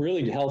something. It's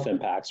really health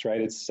impacts, right?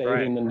 It's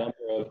saving the number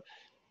of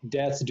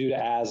deaths due to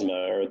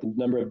asthma or the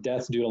number of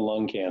deaths due to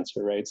lung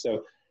cancer, right?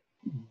 So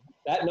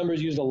that number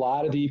is used a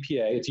lot at the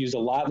EPA. It's used a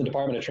lot in the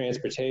Department of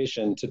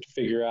Transportation to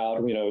figure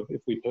out,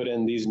 if we put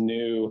in these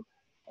new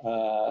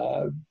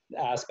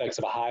aspects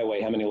of a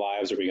highway, how many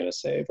lives are we going to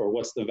save, or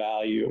what's the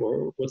value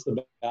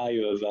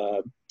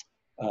of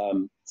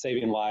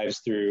saving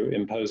lives through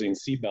imposing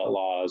seatbelt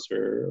laws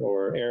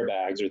or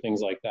airbags or things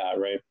like that,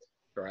 right?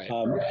 Right.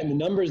 And the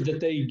numbers that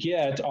they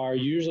get are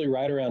usually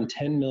right around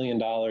 $10 million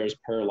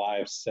per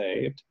life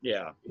saved.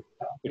 Yeah.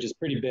 Which is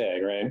pretty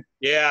big, right?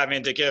 Yeah, I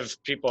mean, to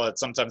give people, it's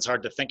sometimes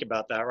hard to think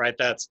about that, right?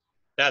 That's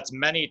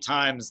many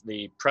times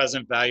the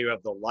present value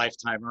of the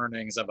lifetime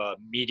earnings of a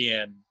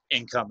median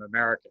income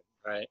American,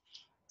 right?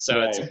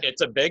 So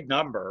it's a big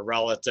number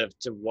relative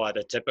to what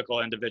a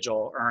typical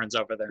individual earns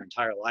over their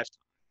entire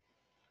lifetime.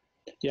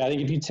 Yeah, I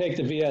think if you take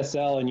the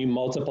VSL and you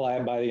multiply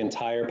it by the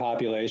entire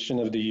population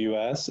of the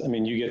U.S., I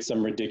mean, you get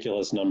some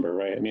ridiculous number,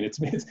 right? I mean,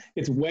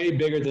 it's way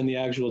bigger than the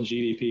actual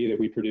GDP that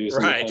we produce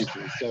in the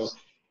country. So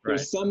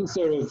there's some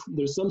sort of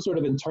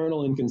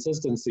internal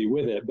inconsistency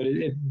with it, but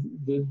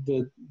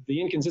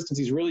the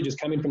inconsistency is really just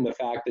coming from the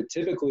fact that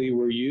typically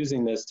we're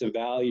using this to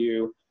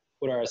value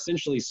what are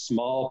essentially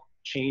small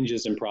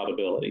changes in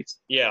probabilities.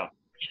 Yeah.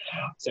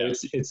 So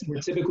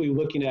we're typically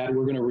looking at,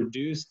 we're going to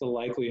reduce the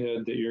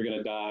likelihood that you're going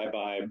to die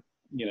by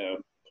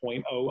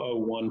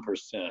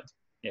 0.001%.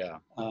 Yeah.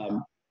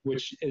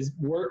 Which that's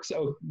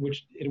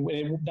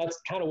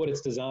kind of what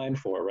it's designed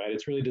for, right?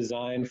 It's really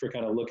designed for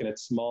kind of looking at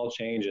small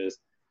changes.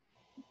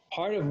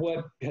 Part of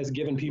what has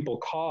given people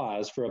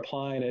cause for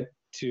applying it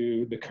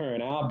to the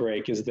current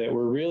outbreak is that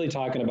we're really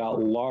talking about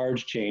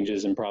large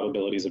changes in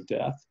probabilities of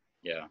death.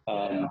 Yeah.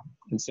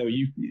 And so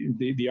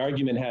the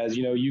argument has,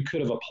 you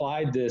could have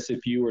applied this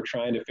if you were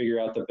trying to figure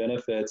out the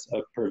benefits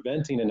of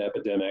preventing an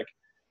epidemic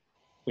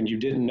when you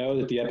didn't know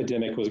that the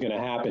epidemic was going to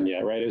happen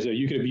yet, right? So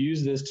you could have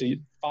used this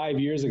 5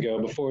 years ago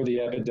before the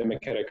epidemic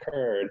had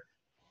occurred.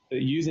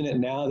 But using it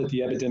now that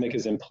the epidemic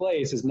is in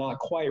place is not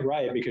quite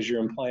right because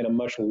you're implying a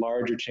much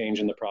larger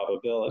change in the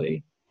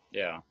probability.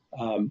 Yeah.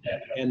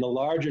 And the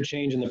larger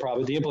change in the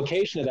probability, the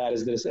implication of that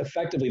is that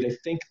effectively they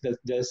think that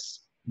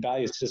this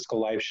value of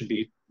statistical life should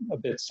be a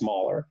bit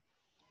smaller.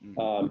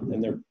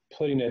 And they're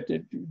putting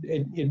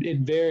it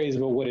varies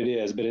about what it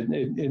is, but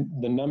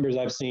the numbers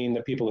I've seen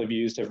that people have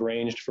used have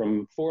ranged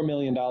from $4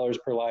 million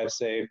per life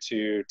saved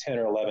to 10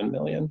 or 11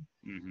 million.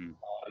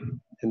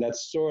 And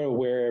that's sort of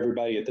where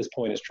everybody at this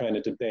point is trying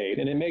to debate.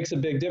 And it makes a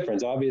big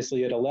difference.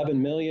 Obviously, at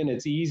 11 million,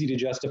 it's easy to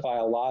justify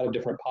a lot of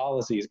different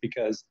policies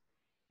because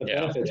the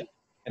benefits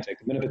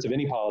of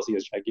any policy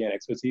is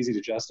gigantic. So it's easy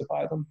to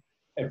justify them.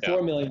 At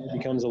 4 million, it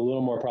becomes a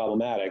little more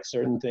problematic.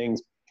 Certain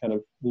things kind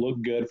of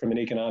look good from an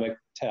economic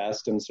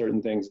test, and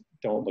certain things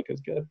don't look as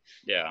good.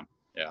 Yeah.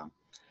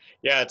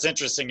 It's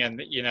interesting,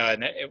 and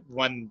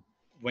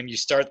when you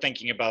start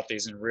thinking about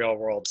these in real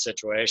world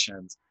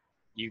situations,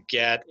 you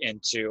get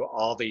into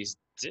all these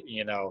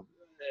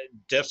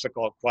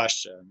difficult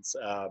questions.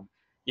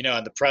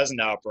 In the present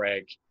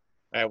outbreak,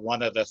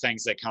 one of the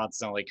things that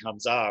constantly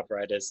comes up,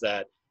 right, is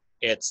that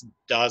it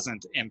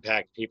doesn't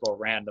impact people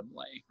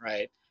randomly,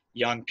 right?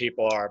 Young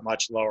people are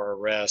much lower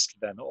risk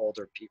than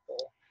older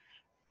people.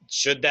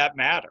 Should that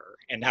matter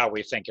in how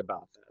we think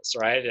about this,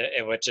 right?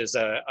 Which is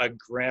a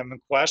grim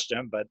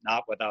question, but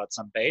not without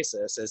some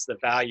basis. Is the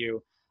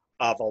value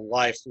of a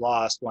life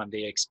lost when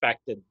the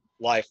expected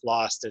life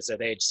lost is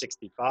at age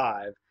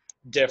 65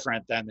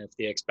 different than if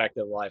the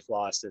expected life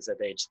lost is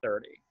at age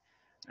 30?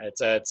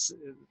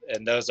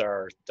 And those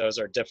are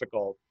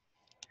difficult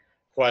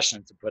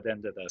questions to put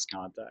into this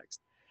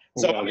context.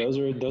 So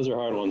those are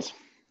hard ones.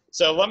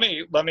 So let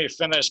me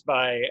finish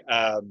by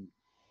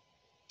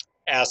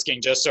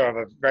asking, just sort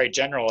of very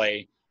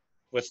generally,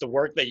 with the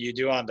work that you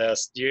do on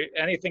this, do you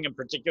anything in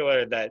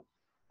particular that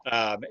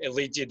it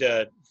leads you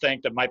to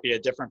think that might be a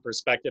different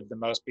perspective than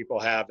most people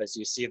have as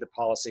you see the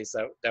policies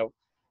that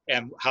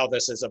and how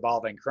this is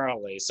evolving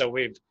currently? So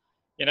we've,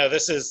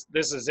 this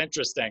is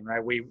interesting,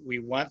 right? We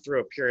went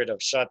through a period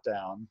of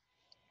shutdown,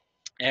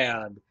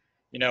 and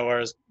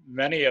whereas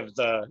many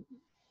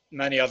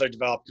other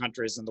developed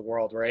countries in the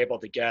world were able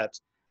to get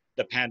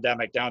the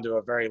pandemic down to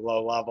a very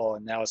low level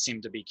and now seem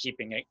to be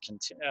keeping it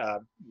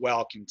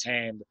well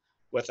contained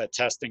with a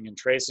testing and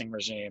tracing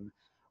regime,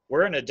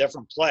 we're in a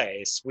different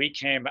place. We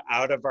came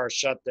out of our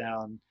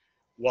shutdown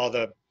while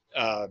the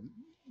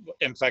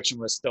infection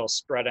was still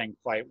spreading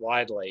quite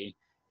widely,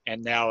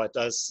 and now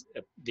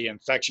the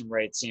infection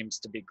rate seems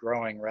to be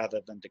growing rather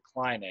than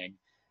declining.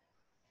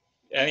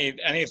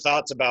 Any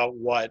thoughts about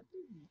what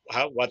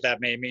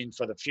that may mean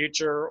for the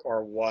future,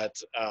 or what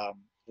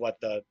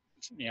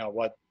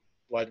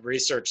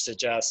research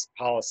suggests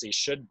policy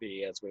should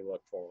be as we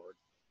look forward?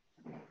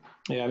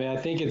 Yeah, I mean, I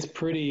think it's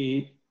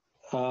pretty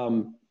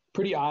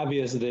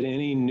obvious that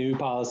any new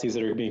policies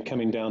that are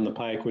coming down the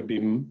pike would be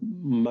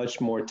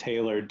much more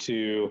tailored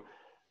to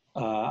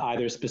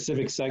either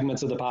specific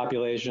segments of the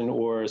population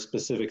or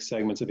specific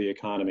segments of the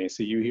economy.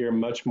 So you hear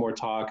much more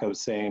talk of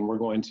saying we're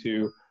going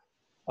to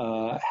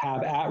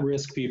have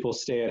at-risk people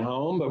stay at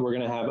home, but we're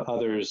going to have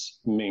others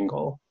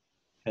mingle.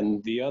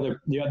 And the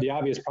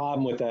obvious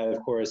problem with that,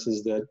 of course,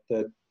 is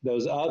that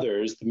those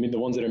others, the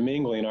ones that are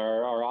mingling,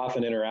 are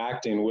often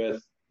interacting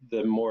with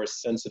the more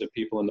sensitive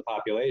people in the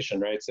population,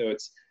 right? So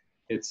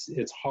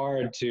it's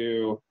hard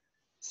to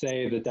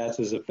say that that's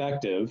as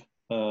effective,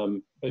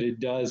 but it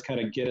does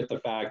kind of get at the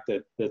fact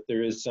that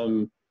there is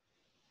some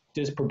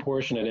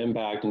disproportionate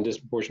impact and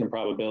disproportionate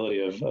probability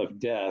of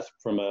death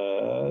from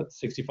a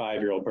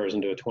 65-year-old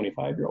person to a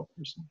 25-year-old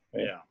person.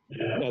 Right?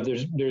 Now,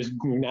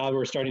 now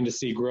we're starting to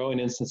see growing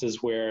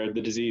instances where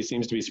the disease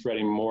seems to be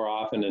spreading more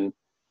often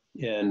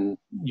in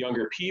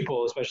younger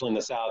people, especially in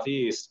the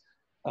Southeast.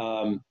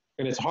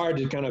 And it's hard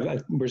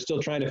to we're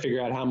still trying to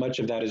figure out how much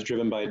of that is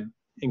driven by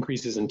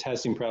increases in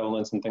testing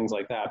prevalence and things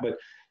like that. But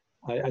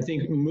I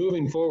think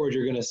moving forward,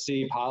 you're going to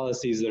see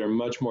policies that are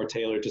much more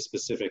tailored to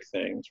specific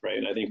things, right?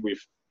 And I think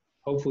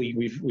hopefully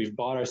we've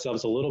bought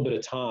ourselves a little bit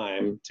of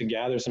time to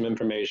gather some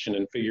information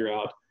and figure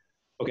out,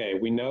 okay,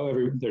 we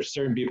know there's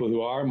certain people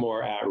who are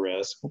more at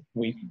risk.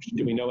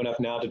 Do we know enough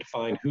now to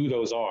define who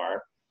those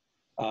are?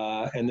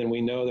 And then we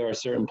know there are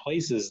certain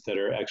places that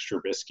are extra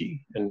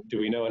risky. And do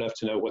we know enough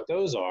to know what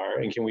those are?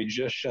 And can we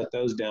just shut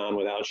those down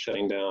without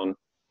shutting down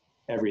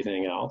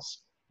everything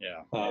else?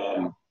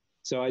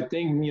 So I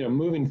think,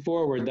 moving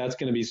forward, that's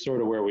going to be sort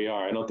of where we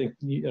are. I don't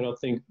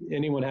think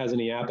anyone has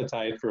any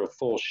appetite for a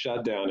full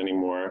shutdown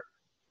anymore.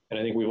 And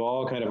I think we've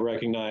all kind of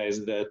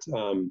recognized that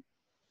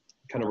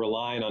kind of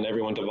relying on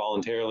everyone to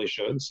voluntarily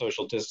show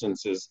social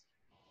distance is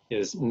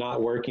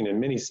not working in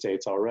many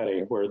states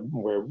already,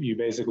 where you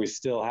basically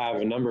still have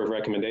a number of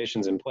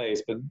recommendations in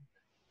place, but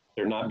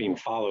they're not being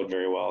followed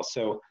very well.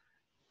 So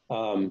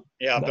but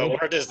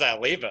where does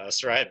that leave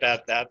us, right?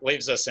 That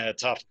leaves us in a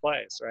tough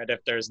place, right?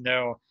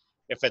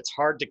 If it's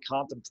hard to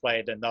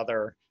contemplate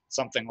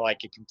something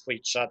like a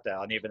complete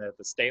shutdown, even at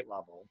the state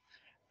level,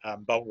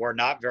 but we're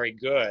not very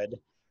good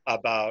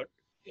about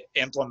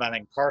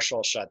implementing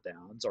partial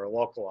shutdowns or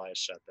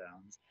localized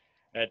shutdowns.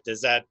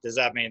 Does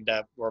that mean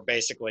that we're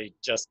basically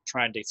just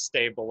trying to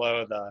stay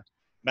below the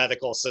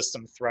medical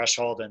system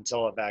threshold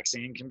until a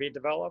vaccine can be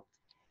developed?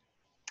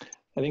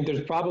 I think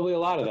there's probably a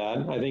lot of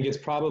that. I think it's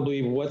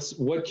probably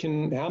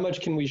how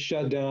much can we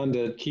shut down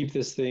to keep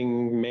this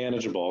thing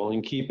manageable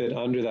and keep it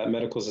under that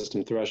medical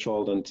system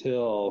threshold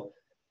until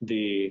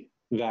the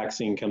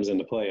vaccine comes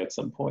into play at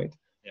some point.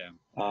 Yeah.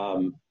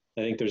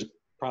 I think there's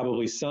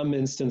probably some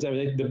instance. I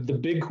mean, the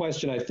big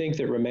question I think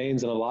that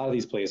remains in a lot of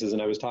these places,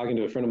 and I was talking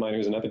to a friend of mine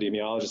who's an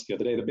epidemiologist the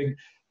other day.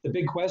 The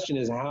big question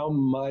is how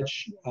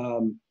much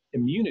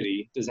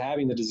immunity does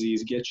having the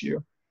disease get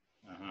you?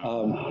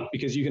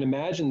 Because you can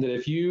imagine that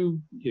if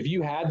you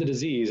had the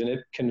disease and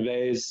it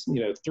conveys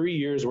 3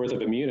 years worth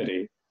of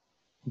immunity,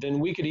 then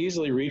we could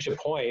easily reach a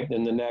point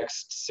in the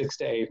next 6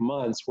 to 8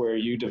 months where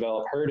you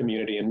develop herd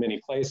immunity in many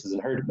places.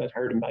 And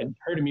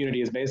herd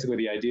immunity is basically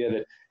the idea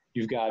that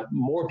you've got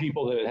more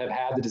people that have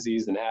had the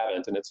disease than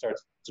haven't, and it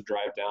starts to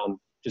drive down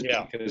just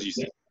because you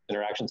see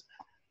interactions.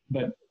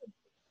 But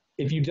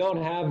if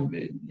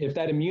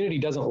that immunity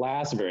doesn't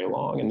last very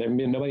long, and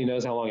nobody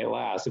knows how long it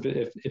lasts,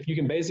 if you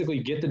can basically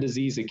get the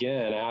disease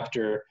again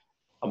after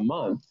a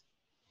month,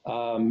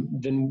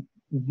 then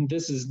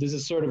this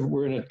is sort of,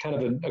 we're in a kind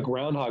of a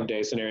Groundhog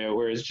Day scenario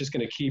where it's just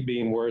going to keep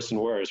being worse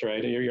and worse,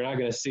 right? And you're not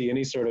going to see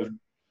any sort of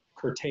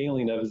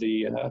curtailing of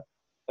the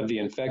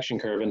infection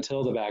curve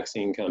until the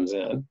vaccine comes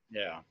in.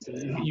 Yeah. So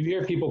you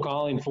hear people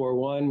calling for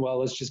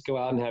let's just go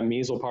out and have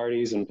measles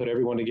parties and put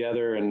everyone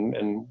together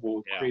and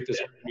we'll create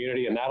this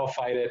community and that'll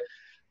fight it.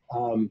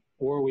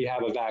 Or we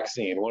have a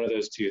vaccine, one of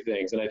those two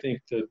things. And I think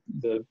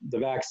the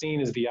vaccine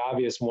is the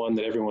obvious one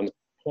that everyone's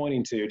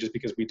pointing to, just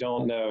because we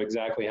don't know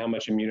exactly how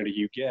much immunity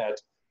you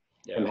get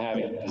from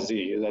having the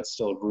disease. That's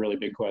still a really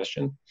big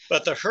question.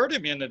 But the herd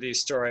immunity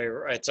story,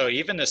 right? So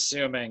even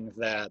assuming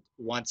that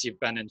once you've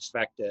been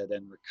infected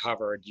and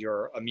recovered,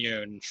 you're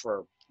immune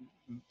for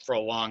a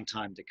long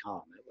time to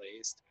come, at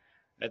least.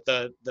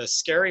 The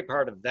scary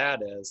part of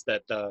that is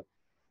that the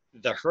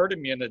herd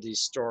immunity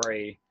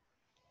story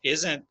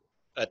isn't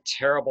a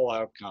terrible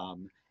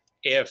outcome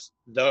if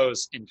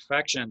those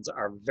infections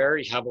are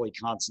very heavily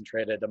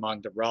concentrated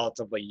among the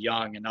relatively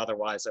young and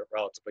otherwise at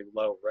relatively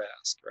low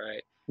risk,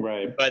 right?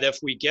 Right. But if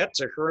we get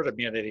to herd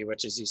immunity,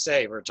 which, as you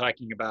say, we're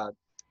talking about,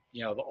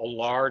 a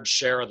large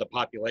share of the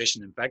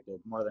population infected,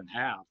 more than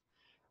half.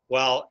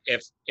 Well,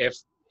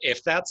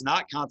 if that's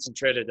not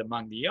concentrated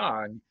among the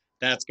young,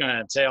 then it's going to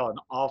entail an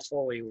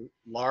awfully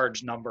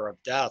large number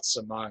of deaths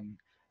among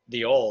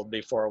the old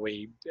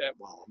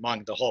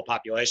among the whole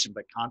population,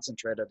 but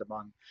concentrated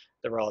among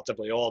the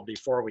relatively old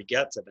before we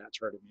get to that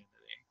herd immunity.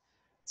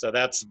 So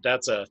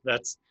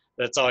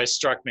that's always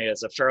struck me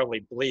as a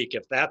fairly bleak.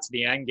 If that's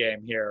the end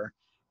game here,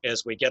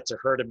 is we get to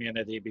herd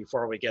immunity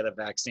before we get a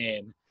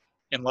vaccine,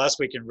 unless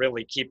we can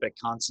really keep it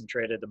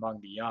concentrated among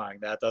the young,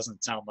 that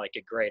doesn't sound like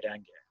a great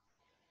end game.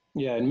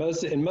 Yeah, and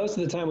most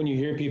of the time when you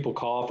hear people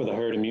call for the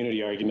herd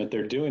immunity argument,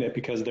 they're doing it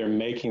because they're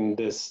making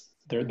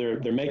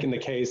they're making the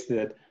case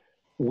that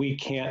we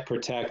can't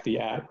protect the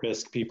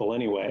at-risk people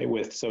anyway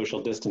with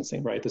social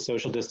distancing, right? The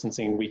social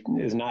distancing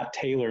is not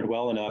tailored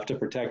well enough to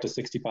protect a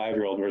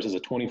 65-year-old versus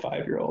a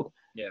 25-year-old.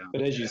 Yeah.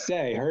 But as you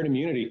say, herd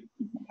immunity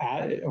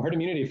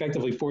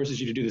effectively forces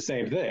you to do the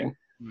same thing.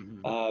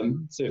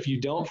 Mm-hmm. So if you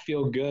don't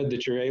feel good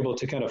that you're able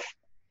to kind of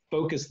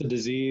focus the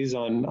disease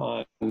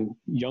on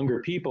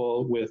younger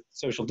people with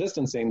social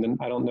distancing, then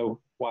I don't know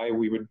why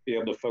we would be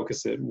able to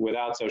focus it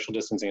without social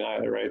distancing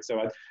either, right? So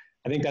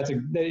I think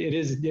it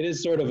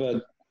is sort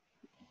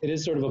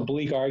of a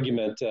bleak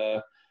argument.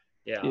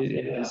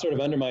 It sort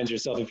of undermines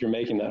yourself if you're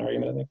making that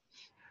argument, I think.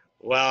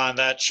 Well, on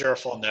that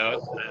cheerful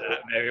note,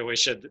 maybe we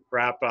should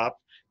wrap up.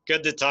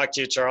 Good to talk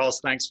to you, Charles.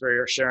 Thanks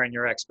for sharing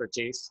your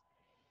expertise.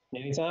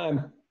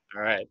 Anytime.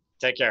 All right.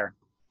 Take care.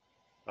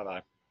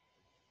 Bye-bye.